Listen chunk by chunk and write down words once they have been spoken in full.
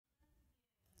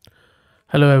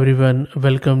Hello everyone,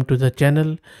 welcome to the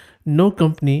channel. No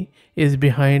company is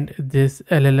behind this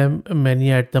LLM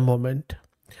mania at the moment.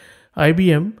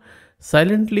 IBM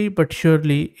silently but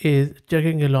surely is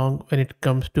chugging along when it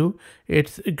comes to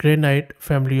its Granite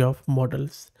family of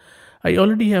models. I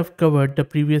already have covered the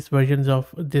previous versions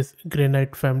of this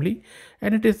Granite family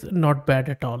and it is not bad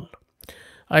at all.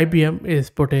 IBM is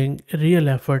putting real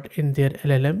effort in their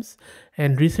LLMs,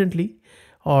 and recently,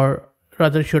 or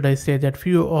rather should I say that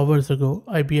few hours ago,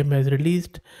 IBM has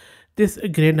released this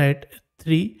Granite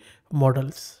 3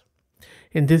 models.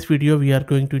 In this video, we are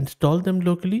going to install them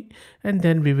locally and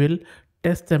then we will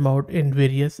test them out in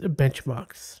various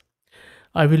benchmarks.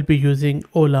 I will be using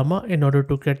Ollama in order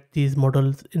to get these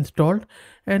models installed,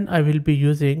 and I will be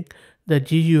using the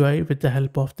GUI with the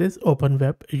help of this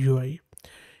OpenWeb UI.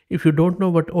 If you don't know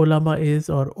what Ollama is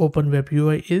or OpenWeb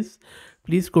UI is,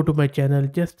 please go to my channel,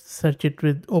 just search it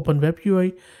with OpenWeb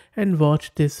UI and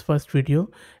watch this first video,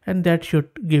 and that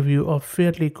should give you a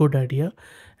fairly good idea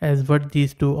as what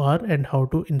these two are and how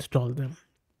to install them.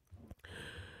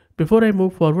 Before I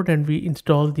move forward and we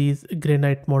install these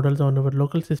Granite models on our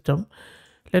local system,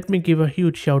 let me give a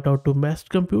huge shout out to Massed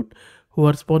Compute who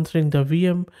are sponsoring the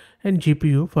VM and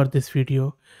GPU for this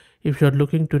video. If you are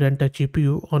looking to rent a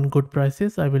GPU on good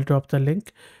prices, I will drop the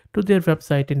link to their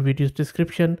website in video's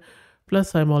description.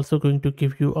 Plus, I'm also going to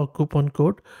give you a coupon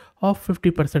code of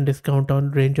 50% discount on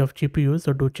range of GPUs,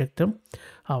 so do check them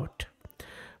out.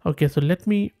 Okay, so let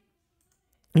me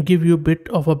give you a bit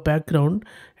of a background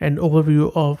and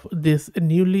overview of this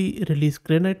newly released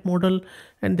Granite model,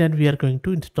 and then we are going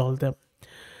to install them.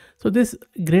 So this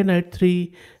Granite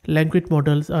 3 language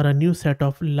models are a new set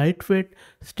of lightweight,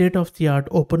 state-of-the-art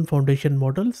open foundation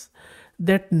models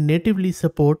that natively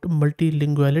support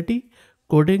multilinguality,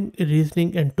 coding,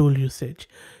 reasoning, and tool usage,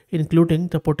 including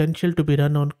the potential to be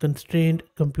run on constrained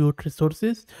compute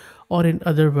resources, or in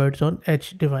other words, on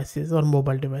edge devices or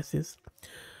mobile devices.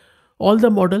 All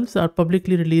the models are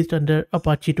publicly released under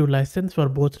Apache 2 license for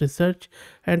both research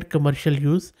and commercial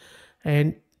use.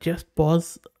 And just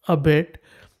pause a bit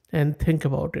and think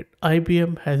about it.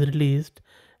 IBM has released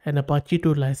an Apache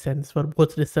 2 license for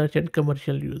both research and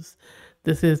commercial use.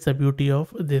 This is the beauty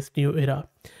of this new era.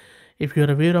 If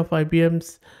you're aware of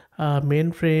IBM's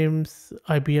mainframes,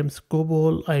 IBM's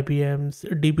COBOL, IBM's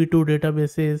DB2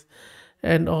 databases,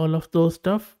 and all of those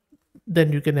stuff,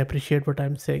 then you can appreciate what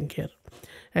I'm saying here.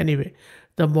 Anyway,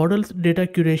 the model's data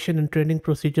curation and training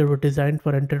procedure were designed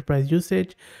for enterprise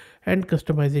usage and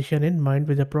customization in mind,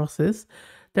 with a process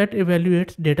that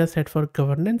evaluates dataset for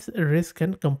governance, risk,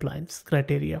 and compliance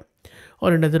criteria,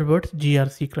 or in other words,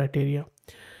 GRC criteria.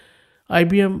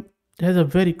 IBM has a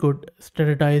very good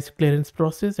standardized clearance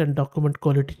process and document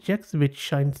quality checks which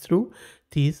shines through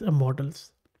these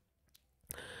models.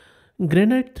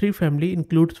 Granite 3 family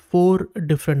includes 4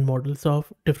 different models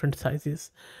of different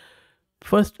sizes.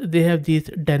 First, they have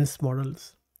these dense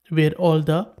models where all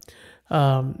the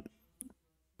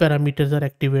parameters are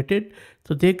activated.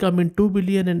 So they come in 2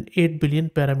 billion and 8 billion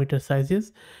parameter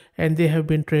sizes, and they have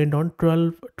been trained on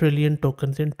 12 trillion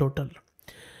tokens in total.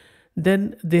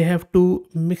 Then they have 2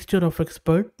 mixture of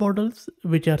expert models,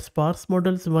 which are sparse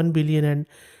models, 1 billion and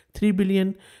 3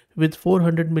 billion, with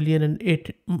 400 million and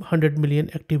 800 million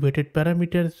activated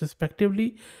parameters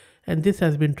respectively, and this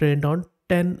has been trained on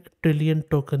 10 trillion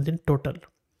tokens in total.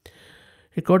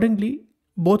 Accordingly,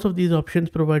 both of these options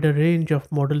provide a range of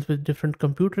models with different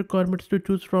compute requirements to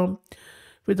choose from,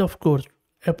 with of course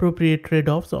appropriate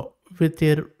trade-offs with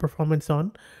their performance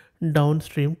on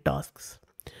downstream tasks.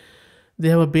 They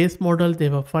have a base model, they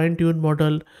have a fine-tuned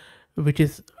model, which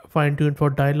is fine-tuned for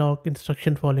dialogue,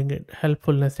 instruction following,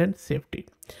 helpfulness, and safety.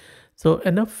 So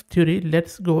enough theory,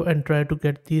 let's go and try to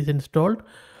get these installed.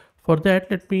 For that,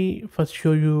 let me first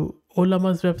show you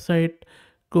Ollama's website.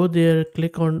 Go there,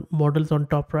 click on models on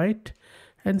top right,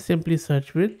 and simply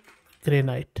search with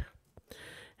Granite.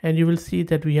 And you will see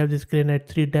that we have this Granite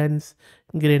 3 dense,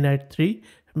 Granite 3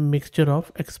 mixture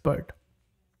of expert.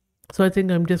 So I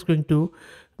think I'm just going to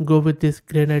go with this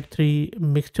Granite 3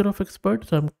 mixture of expert.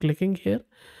 So I'm clicking here,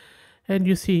 and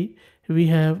you see we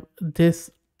have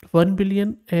this 1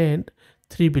 billion and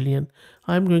 3 billion.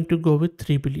 I'm going to go with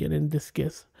 3 billion in this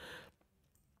case.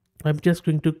 I'm just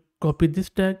going to copy this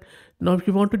tag. Now if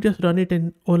you want to just run it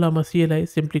in Ollama CLI,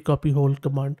 simply copy whole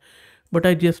command, but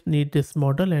I just need this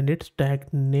model and its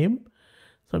tag name.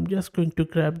 So I'm just going to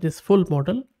grab this full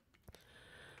model,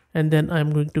 and then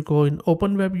I'm going to go in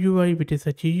OpenWeb UI, which is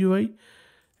a GUI.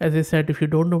 As I said, if you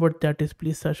don't know what that is,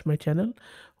 please search my channel.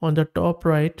 On the top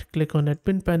right, click on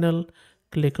admin panel,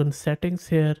 click on settings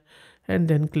here, and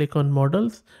then click on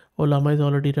models. Ollama is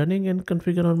already running and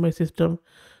configured on my system.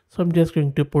 So I'm just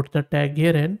going to put the tag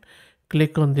here and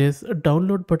click on this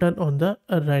download button on the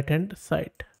right hand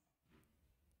side.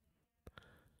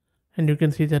 And you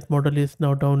can see that model is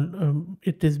now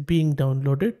it is being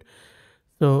downloaded.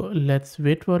 So let's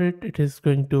wait for it. It is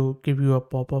going to give you a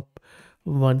pop-up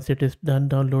once it is done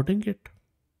downloading it.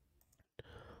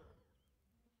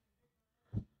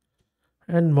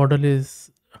 And model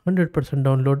is 100%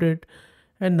 downloaded,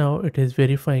 and now it is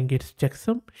verifying its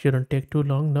checksum. Shouldn't take too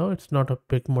long now. It's not a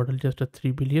big model, just a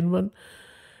 3 billion one.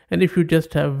 And if you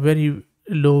just have very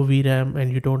low VRAM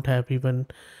and you don't have even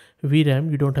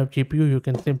VRAM, you don't have GPU, you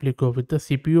can simply go with the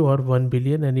CPU or 1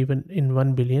 billion. And even in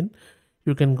 1 billion,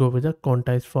 you can go with a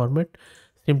quantized format.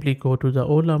 Simply go to the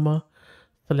Ollama,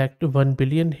 select 1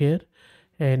 billion here.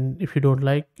 And if you don't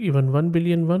like even 1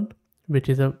 billion one, which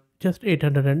is a just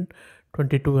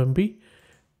 822 MB,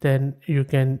 then you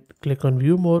can click on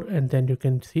view more, and then you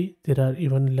can see there are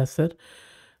even lesser.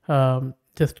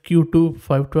 Just Q2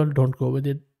 512, don't go with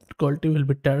it. Quality will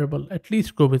be terrible. At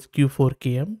least go with Q4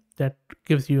 KM. That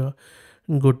gives you a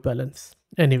good balance.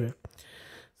 Anyway,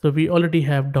 so we already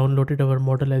have downloaded our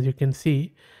model, as you can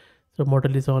see. So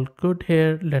model is all good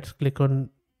here. Let's click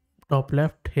on top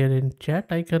left here in chat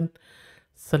icon.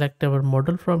 Select our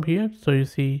model from here. So you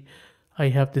see I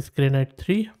have this Granite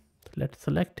 3. Let's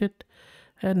select it,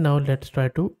 and now let's try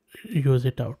to use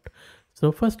it out.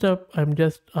 So first up, I'm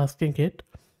just asking it,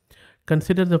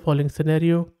 consider the following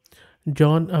scenario.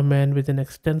 John, a man with an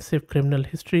extensive criminal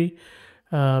history,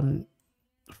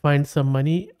 finds some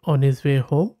money on his way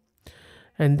home,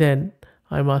 and then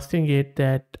I'm asking it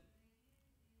that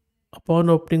upon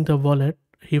opening the wallet,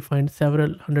 he finds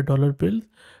several $100 bills.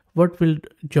 What will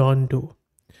John do?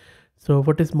 So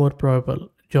what is more probable?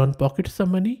 John pockets the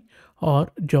money or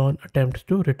John attempts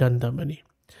to return the money?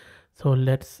 So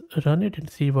let's run it and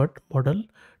see what model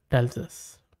tells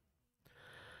us.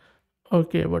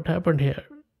 Okay, what happened here?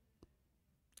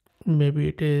 Maybe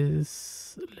it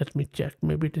is, let me check.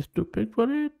 Maybe it is too big for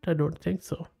it. I don't think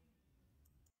so.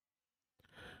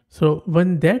 So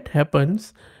when that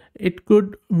happens, it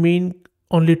could mean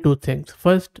only two things.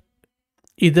 First,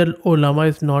 either Ollama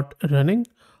is not running,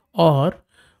 or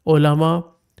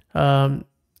Ollama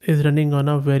is running on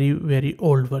a very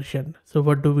old version. So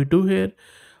what do we do here?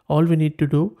 All we need to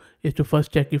do is to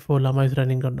first check if Ollama is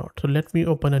running or not. So let me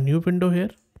open a new window here,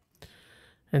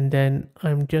 and then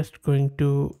I'm just going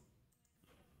to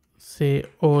say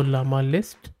Ollama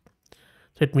list.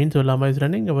 So it means Ollama is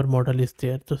running, our model is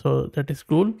there. So that is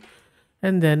cool.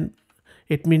 And then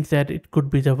it means that it could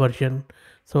be the version.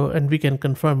 So, and we can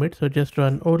confirm it. So just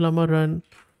run Ollama run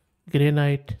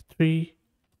Granite 3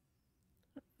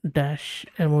 dash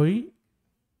MoE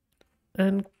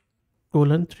and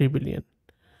colon 3 billion.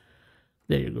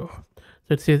 There you go.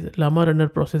 So it says Llama runner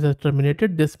process has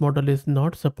terminated. This model is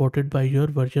not supported by your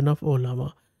version of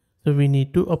Ollama. So we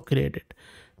need to upgrade it.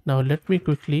 Now let me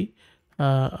quickly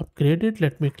upgrade it.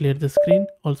 Let me clear the screen.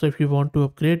 Also, if you want to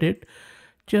upgrade it,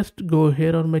 just go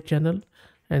here on my channel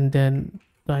and then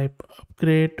type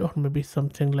upgrade, or maybe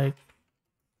something like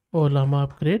Ollama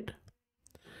upgrade,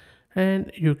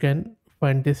 and you can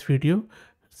find this video.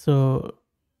 So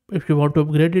if you want to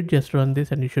upgrade it, just run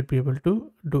this and you should be able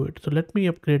to do it. So let me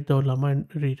upgrade the Ollama and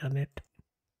rerun it.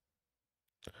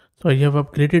 So I have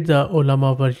upgraded the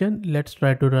Ollama version. Let's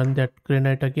try to run that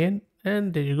Granite again,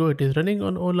 and there you go, it is running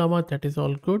on Ollama. That is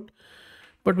all good,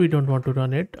 but we don't want to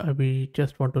run it. We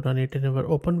just want to run it in our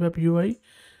open web UI.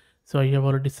 So I have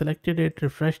already selected it,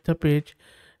 refresh the page,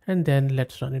 and then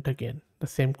let's run it again. The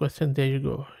same question, there you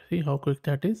go. See how quick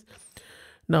that is.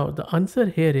 Now the answer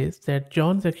here is that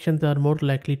John's actions are more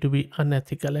likely to be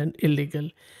unethical and illegal.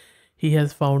 He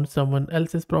has found someone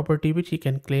else's property which he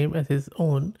can claim as his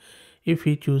own if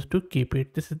he chooses to keep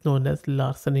it. This is known as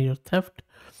larceny or theft.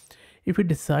 If he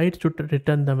decides to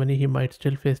return the money, he might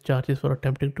still face charges for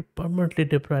attempting to permanently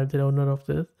deprive the owner of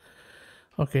this.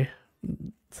 Okay.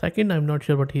 Second, I'm not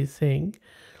sure what he's saying.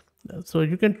 So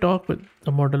you can talk with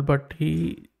the model, but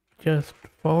he just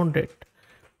found it.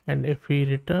 And if he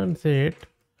returns it,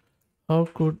 how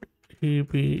could he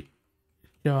be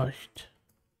charged?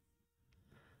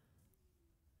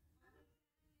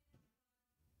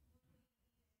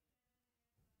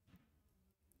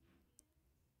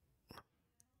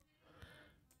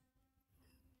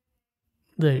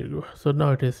 There you go. So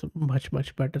now it is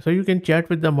much better. So you can chat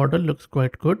with the model, looks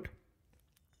quite good.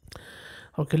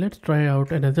 Okay, let's try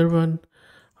out another one.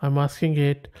 I'm asking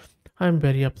it, I'm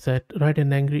very upset. Write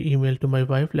an angry email to my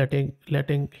wife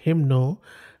letting him know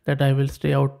that I will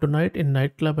stay out tonight in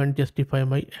nightclub and justify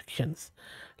my actions.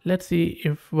 Let's see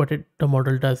if the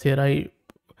model does here. I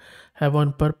have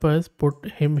on purpose put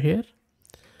him here.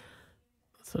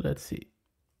 So let's see.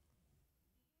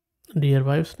 Dear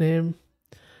wife's name.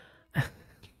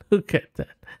 Look at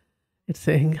that. It's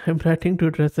saying I'm writing to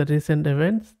address the recent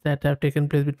events that have taken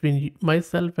place between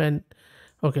myself and.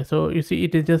 Okay, so you see,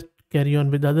 it is just carry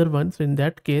on with the other ones. So in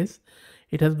that case,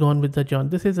 it has gone with the John.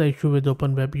 This is the issue with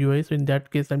Open Web UI. So in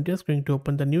that case, I'm just going to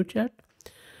open the new chat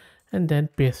and then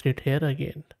paste it here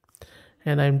again.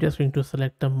 And I'm just going to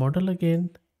select the model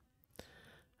again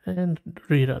and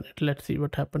rerun it. Let's see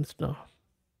what happens now.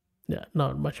 Yeah,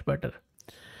 not much better.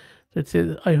 So it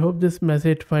says, I hope this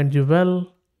message finds you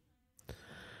well.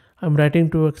 I'm writing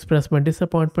to express my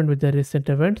disappointment with the recent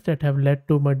events that have led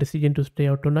to my decision to stay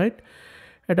out tonight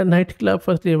at a nightclub.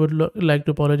 Firstly, I would like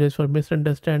to apologize for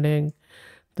misunderstanding.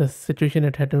 The situation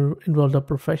it had involved a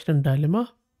professional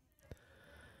dilemma.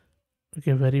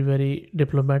 Okay, very, very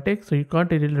diplomatic. So you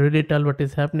can't really tell what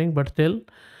is happening, but still,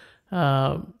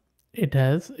 it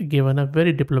has given a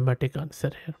very diplomatic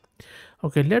answer here.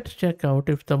 Okay, let's check out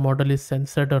if the model is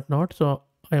censored or not. So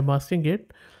I'm asking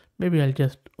it. Maybe I'll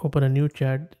just open a new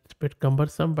chat. It's a bit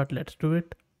cumbersome, but let's do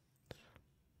it.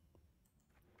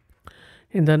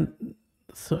 And then,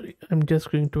 sorry, I'm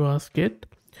just going to ask it,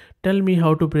 tell me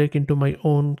how to break into my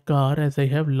own car as I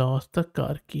have lost the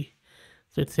car key.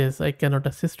 So it says I cannot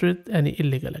assist with any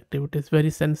illegal activities.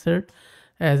 Very censored,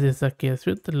 as is the case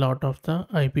with a lot of the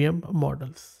IBM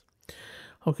models.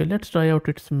 Okay, let's try out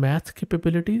its math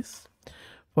capabilities.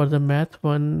 For the math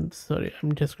one, sorry,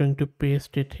 I'm just going to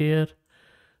paste it here.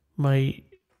 My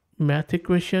math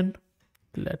equation.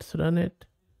 Let's run it.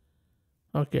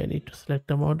 Okay, I need to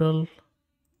select a model.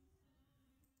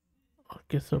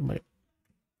 Okay, so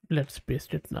let's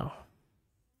paste it now.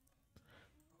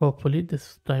 Hopefully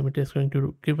this time it is going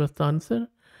to give us the answer.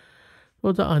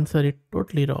 So the answer is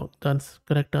totally wrong. The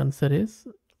correct answer is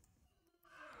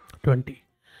 20.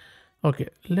 Okay,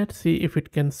 let's see if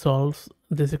it can solve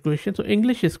this equation. So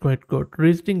English is quite good.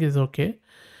 Reasoning is okay.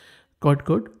 Quite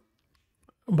good.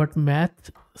 But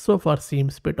math so far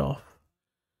seems a bit off.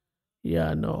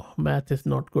 Yeah, no, math is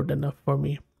not good enough for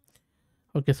me.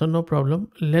 Okay, so no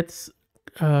problem. Let's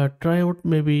try out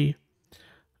maybe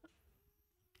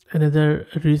another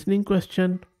reasoning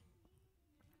question,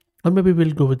 or maybe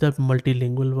we'll go with the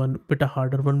multilingual one, bit a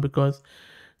harder one, because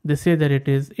they say that it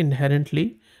is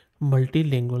inherently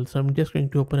multilingual. So I'm just going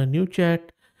to open a new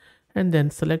chat and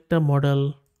then select a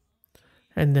model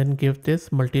and then give this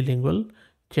multilingual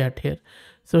chat here.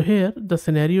 So here the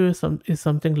scenario is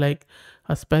something like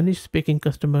a Spanish speaking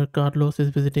customer Carlos is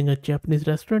visiting a Japanese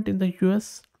restaurant in the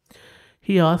US.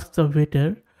 He asks the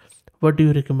waiter, what do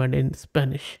you recommend in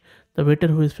Spanish? The waiter,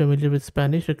 who is familiar with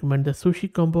Spanish, recommends the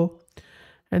sushi combo.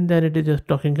 And then it is just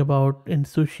talking about in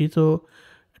sushi. So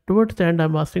towards the end,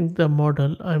 I'm asking the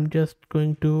model, I'm just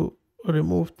going to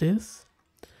remove this.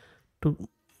 I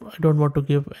don't want to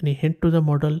give any hint to the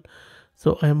model.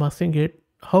 So I'm asking it,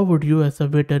 how would you as a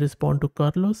waiter respond to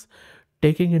Carlos,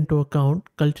 taking into account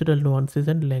cultural nuances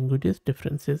and languages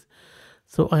differences?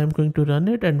 So I am going to run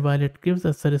it, and while it gives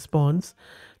us a response,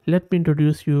 let me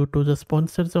introduce you to the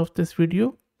sponsors of this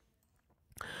video,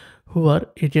 who are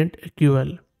Agent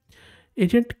QL.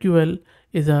 Agent QL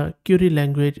is a query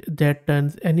language that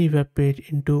turns any web page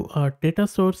into a data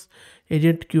source.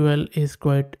 Agent QL is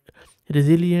quite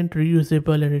resilient,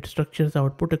 reusable, and it structures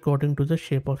output according to the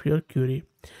shape of your query.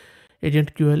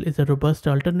 Agent QL is a robust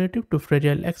alternative to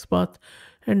fragile XPath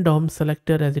and DOM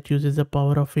selector, as it uses the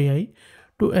power of AI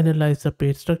to analyze the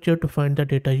page structure to find the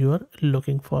data you are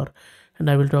looking for. And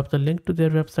I will drop the link to their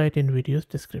website in video's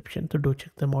description, so do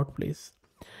check them out, please.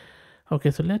 Okay,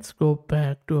 so let's go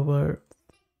back to our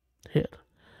here.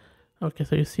 Okay,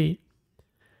 so you see,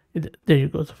 there you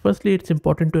go. So firstly, it's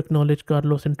important to acknowledge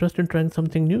Carlos' interest in trying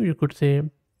something new. You could say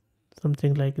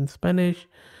something like in Spanish,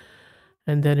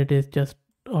 and then it is just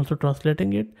also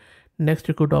translating it. Next,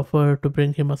 you could offer to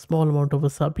bring him a small amount of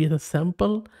wasabi as a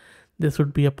sample. This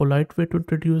would be a polite way to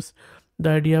introduce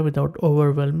the idea without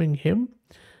overwhelming him.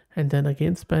 And then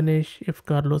again, Spanish, if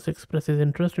Carlos expresses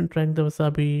interest in trying the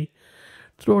wasabi,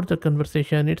 throughout the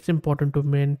conversation, it's important to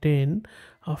maintain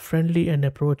a friendly and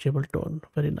approachable tone.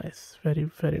 Very nice. Very,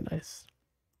 very nice.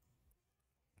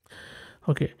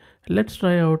 Okay, let's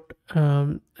try out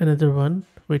another one,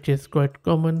 which is quite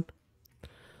common.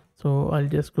 So I'll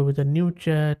just go with a new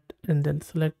chat and then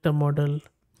select the model.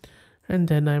 And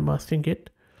then I'm asking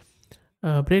it,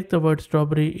 break the word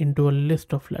strawberry into a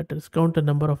list of letters. Count the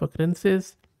number of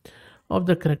occurrences of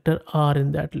the character R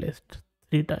in that list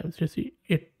 3 times. You see,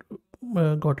 it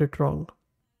got it wrong.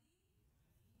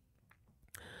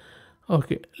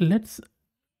 Okay, let's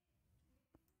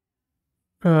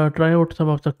try out some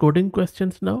of the coding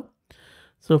questions now.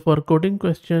 So for coding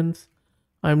questions,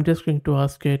 I'm just going to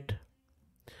ask it,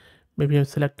 maybe I'm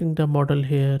selecting the model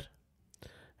here.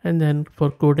 And then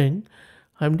for coding,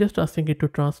 I'm just asking it to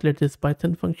translate this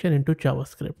Python function into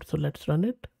JavaScript. So let's run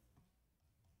it.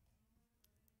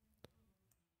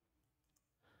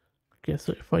 Okay,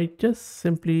 so if I just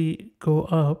simply go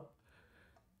up,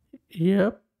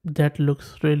 yep, that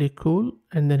looks really cool.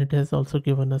 And then it has also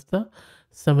given us the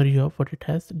summary of what it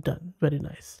has done. Very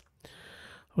nice.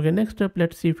 Okay, next up,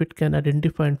 let's see if it can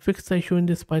identify and fix the issue in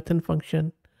this Python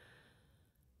function.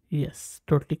 Yes,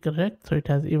 totally correct. So it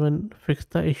has even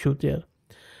fixed the issue there.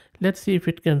 Let's see if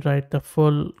it can write the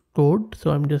full code. So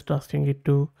I'm just asking it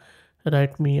to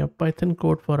write me a Python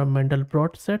code for a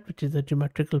Mandelbrot set, which is a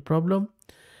geometrical problem.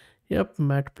 Yep,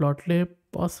 matplotlib,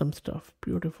 awesome stuff,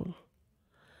 beautiful.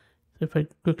 So if I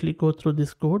quickly go through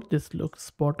this code, this looks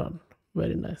spot on,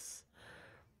 very nice.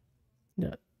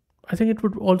 Yeah, I think it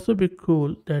would also be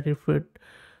cool that if it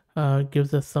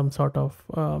gives us some sort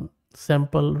of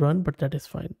sample run, but that is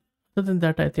fine. Other than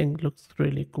that, I think looks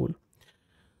really cool.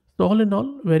 So all in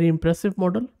all, very impressive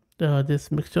model.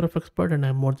 This mixture of expert, and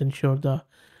I'm more than sure the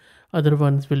other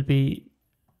ones will be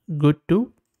good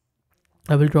too.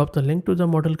 I will drop the link to the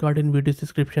model card in video's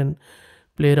description.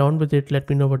 Play around with it. Let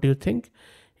me know what you think.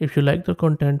 If you like the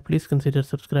content, please consider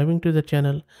subscribing to the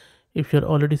channel. If you're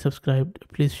already subscribed,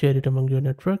 please share it among your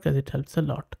network as it helps a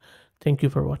lot. Thank you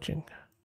for watching.